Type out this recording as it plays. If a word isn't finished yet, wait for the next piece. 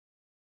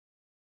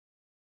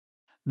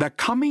The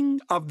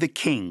Coming of the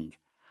King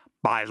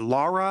by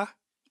Laura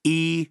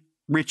E.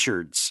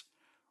 Richards.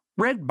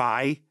 Read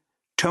by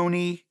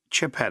Tony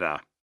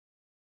Chiapetta.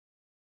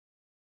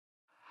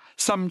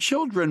 Some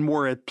children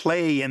were at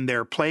play in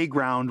their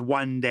playground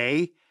one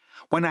day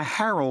when a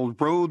herald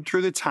rode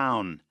through the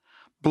town,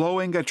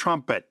 blowing a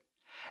trumpet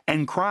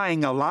and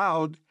crying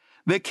aloud,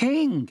 "The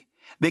King!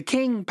 The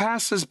King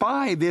passes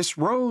by this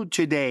road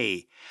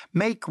today.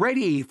 Make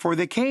ready for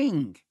the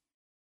King!"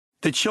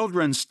 The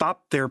children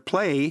stopped their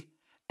play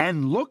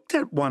and looked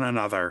at one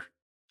another.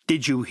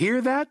 "Did you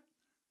hear that?"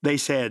 they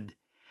said.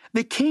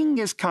 "The King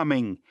is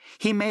coming.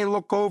 He may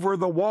look over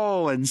the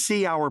wall and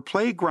see our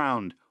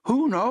playground.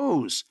 Who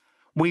knows?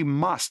 We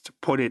must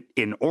put it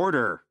in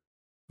order."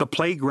 The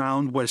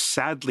playground was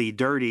sadly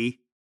dirty,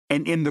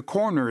 and in the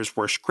corners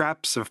were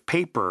scraps of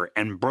paper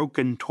and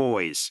broken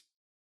toys.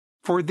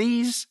 For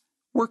these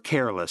were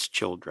careless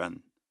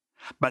children.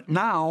 But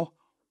now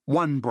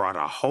one brought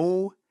a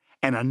hoe,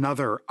 and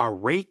another a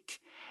rake,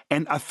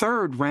 and a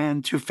third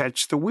ran to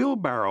fetch the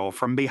wheelbarrow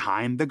from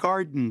behind the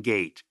garden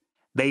gate.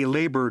 They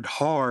labored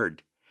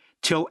hard,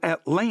 till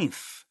at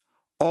length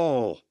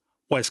all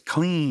was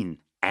clean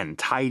and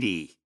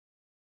tidy.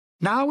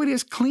 "Now it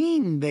is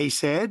clean," they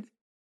said,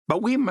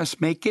 "but we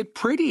must make it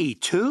pretty,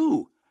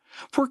 too.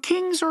 For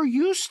kings are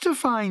used to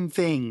fine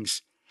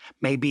things.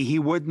 Maybe he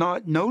would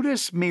not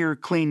notice mere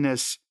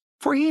cleanness,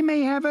 for he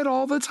may have it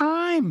all the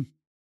time."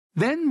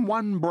 Then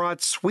one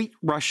brought sweet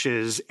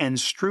rushes and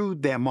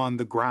strewed them on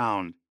the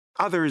ground.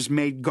 Others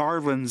made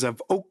garlands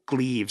of oak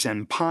leaves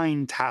and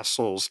pine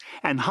tassels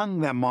and hung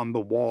them on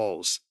the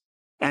walls.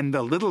 And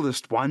the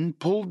littlest one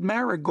pulled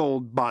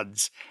marigold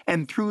buds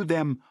and threw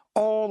them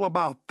all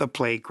about the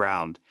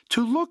playground,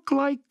 "to look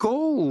like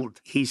gold,"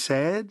 he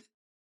said.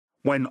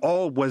 When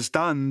all was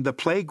done, the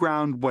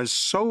playground was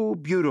so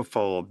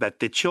beautiful that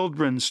the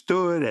children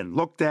stood and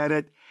looked at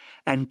it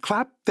and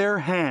clapped their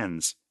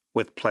hands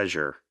with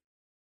pleasure.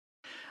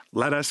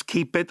 "Let us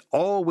keep it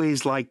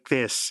always like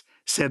this,"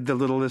 said the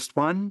littlest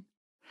one.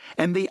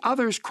 And the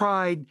others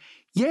cried,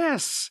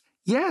 "Yes,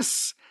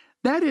 yes,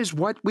 that is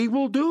what we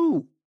will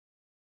do."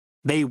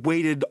 They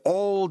waited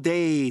all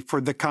day for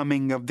the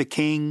coming of the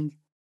King,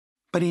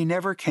 but he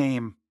never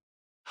came.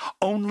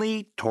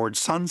 Only toward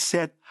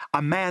sunset,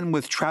 a man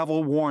with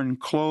travel-worn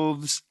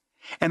clothes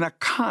and a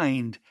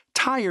kind,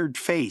 tired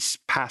face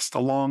passed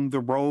along the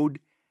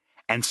road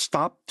and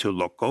stopped to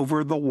look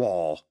over the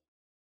wall.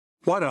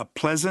 "What a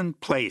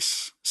pleasant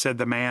place," said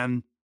the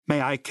man.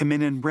 "May I come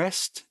in and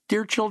rest,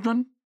 dear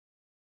children?"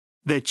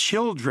 The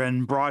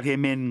children brought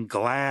him in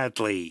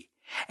gladly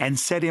and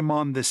set him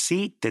on the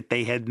seat that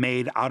they had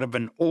made out of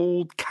an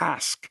old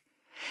cask.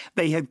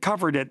 They had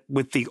covered it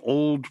with the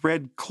old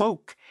red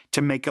cloak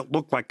to make it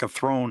look like a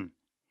throne,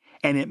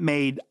 and it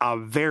made a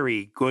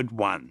very good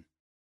one.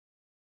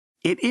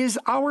 "It is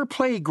our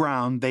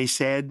playground," they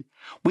said.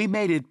 "We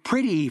made it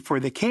pretty for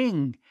the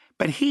King,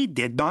 but he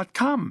did not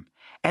come,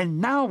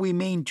 and now we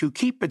mean to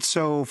keep it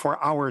so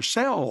for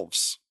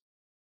ourselves."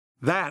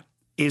 "That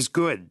is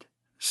good,"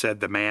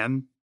 said the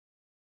man.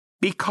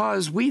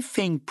 "Because we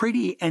think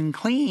pretty and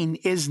clean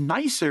is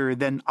nicer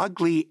than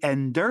ugly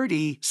and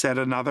dirty," said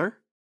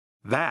another.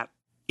 "That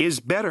is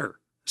better,"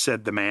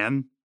 said the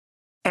man.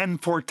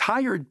 "And for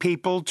tired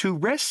people to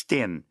rest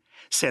in,"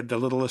 said the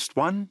littlest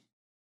one.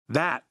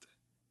 "That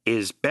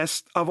is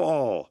best of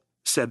all,"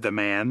 said the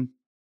man.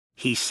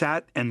 He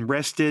sat and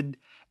rested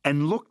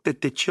and looked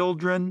at the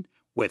children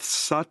with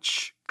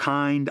such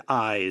kind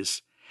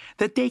eyes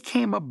that they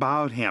came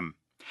about him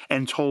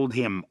and told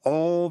him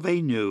all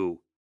they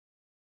knew.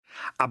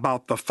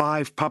 About the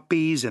 5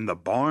 puppies in the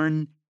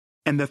barn,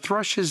 and the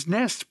thrush's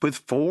nest with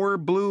 4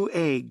 blue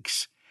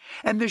eggs,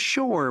 and the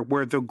shore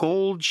where the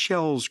gold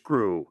shells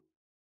grew.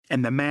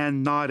 And the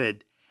man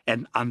nodded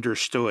and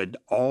understood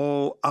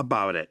all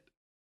about it.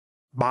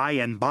 By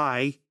and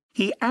by,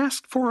 he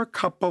asked for a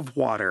cup of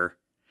water,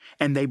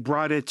 and they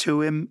brought it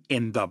to him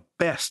in the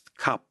best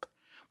cup,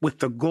 with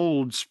the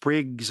gold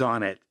sprigs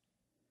on it.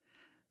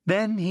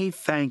 Then he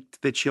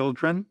thanked the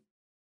children,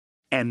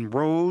 and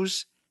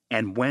rose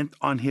and went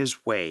on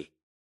his way.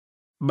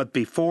 But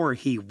before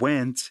he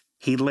went,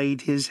 he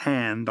laid his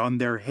hand on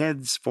their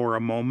heads for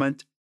a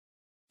moment,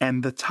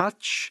 and the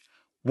touch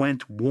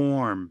went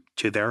warm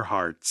to their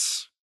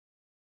hearts.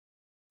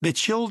 The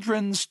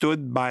children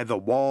stood by the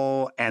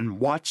wall and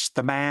watched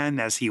the man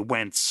as he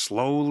went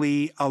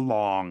slowly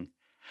along.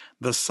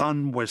 The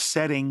sun was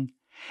setting,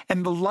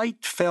 and the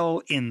light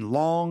fell in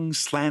long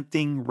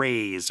slanting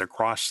rays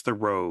across the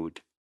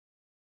road.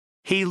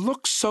 "He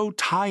looks so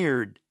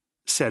tired,"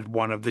 said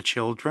one of the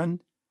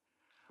children.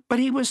 "But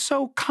he was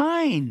so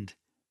kind,"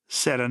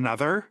 said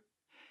another.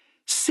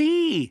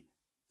 "See,"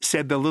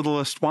 said the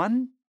littlest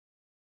one,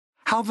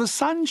 "how the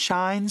sun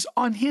shines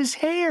on his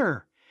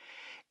hair.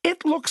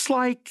 It looks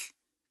like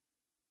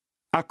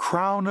a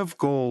crown of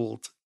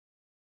gold."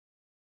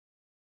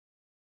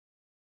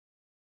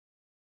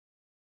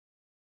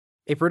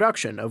 A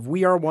production of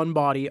We Are One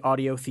Body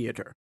Audio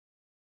Theater.